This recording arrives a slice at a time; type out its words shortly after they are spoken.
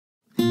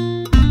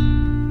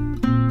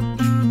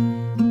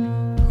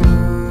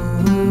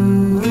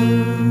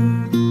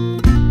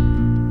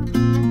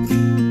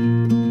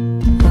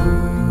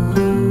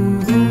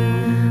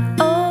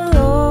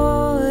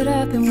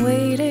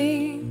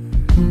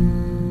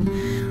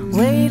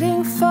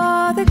waiting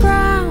for the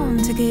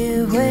ground to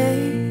give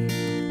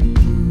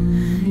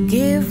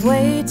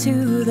way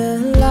to the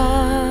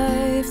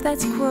life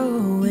that's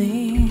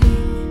growing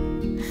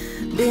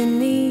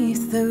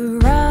beneath the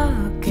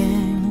rock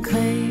and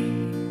clay.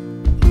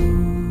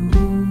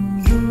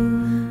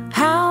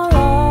 How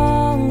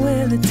long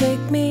will it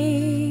take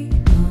me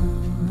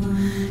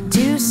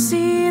to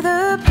see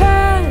the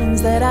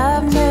plans that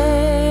I've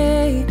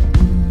made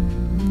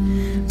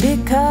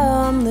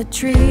become the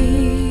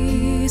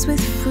trees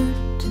with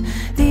fruit,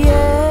 the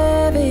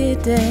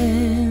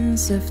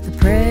evidence of the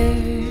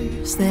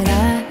prayers that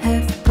I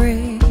have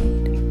prayed?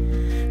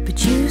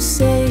 But you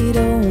say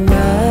don't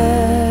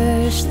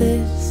rush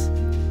this.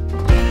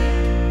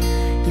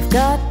 You've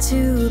got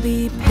to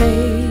be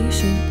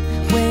patient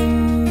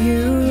when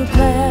you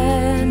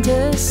plant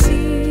a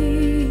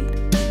seed,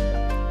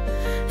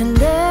 and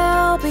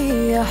there'll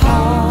be a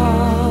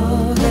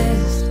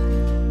harvest.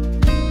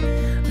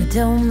 But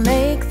don't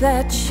make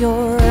that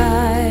your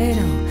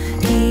idol.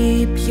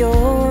 Keep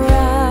your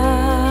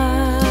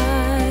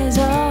eyes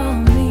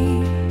on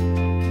me.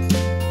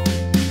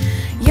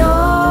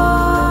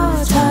 Your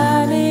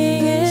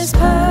timing is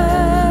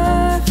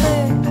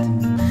perfect,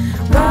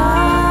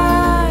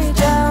 right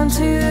down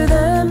to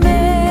the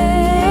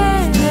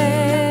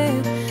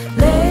minute,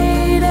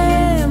 late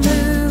in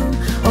bloom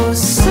or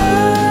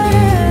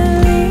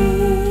suddenly.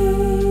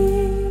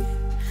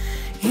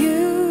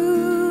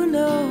 You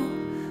know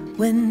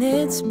when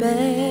it's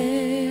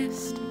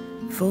best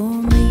for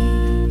me.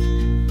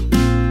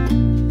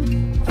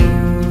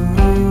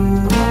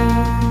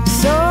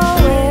 So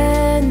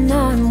when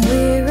I'm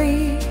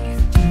weary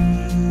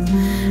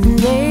and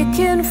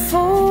aching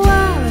for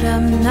what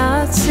I'm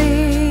not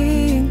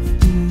seeing,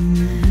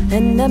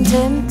 and I'm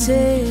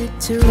tempted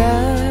to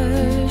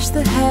rush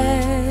the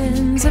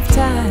hands of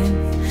time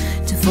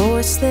to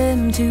force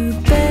them to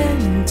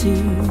bend to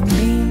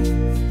me,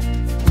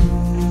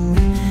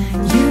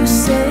 you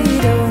say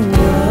don't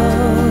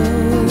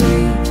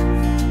worry.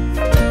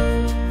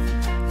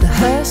 The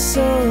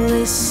hustle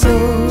is so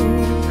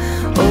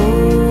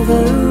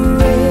overrated,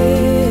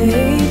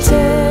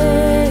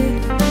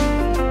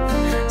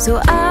 so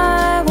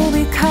I will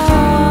be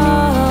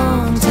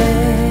content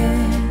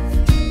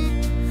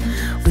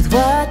with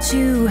what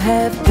you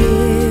have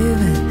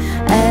given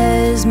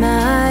as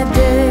my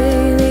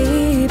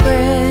daily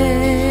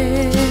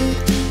bread.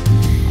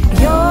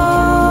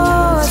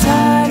 Your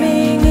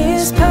timing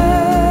is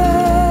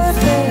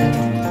perfect,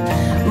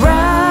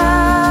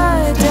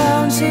 right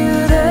down to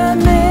the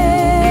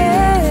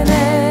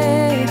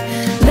minute,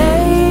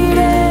 late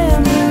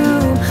in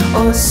bloom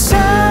or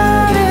suddenly.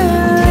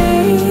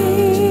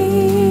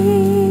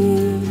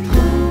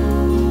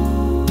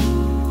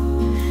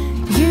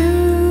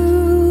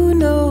 You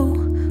know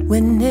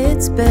when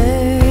it's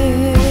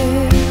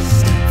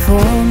best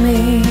for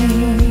me.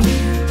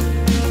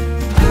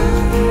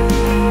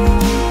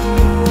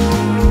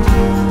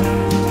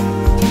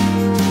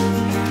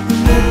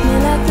 Make me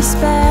like the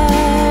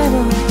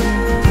sparrow,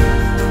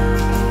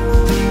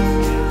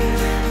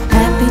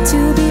 happy to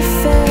be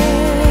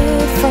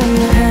fed from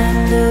the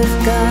hand of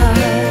God.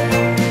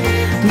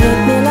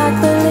 Make me like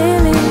the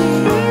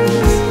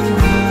lilies,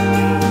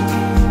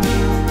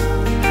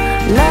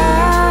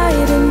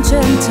 light and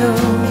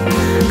gentle,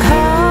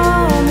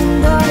 calm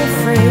and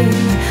unafraid,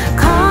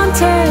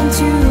 content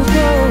to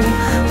go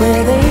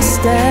where they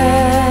stand.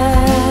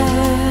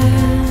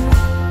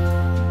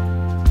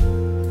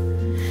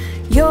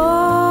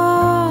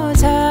 Your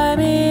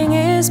timing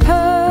is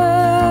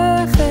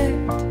perfect,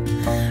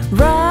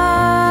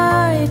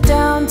 right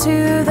down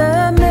to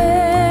the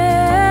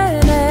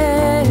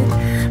minute,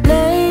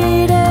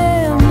 late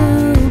in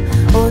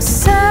bloom or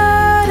suddenly.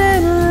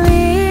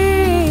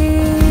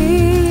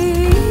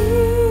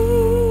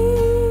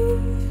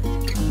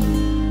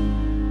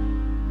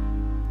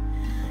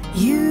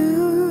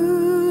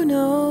 You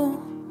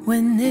know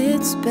when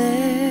it's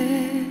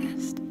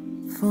best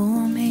for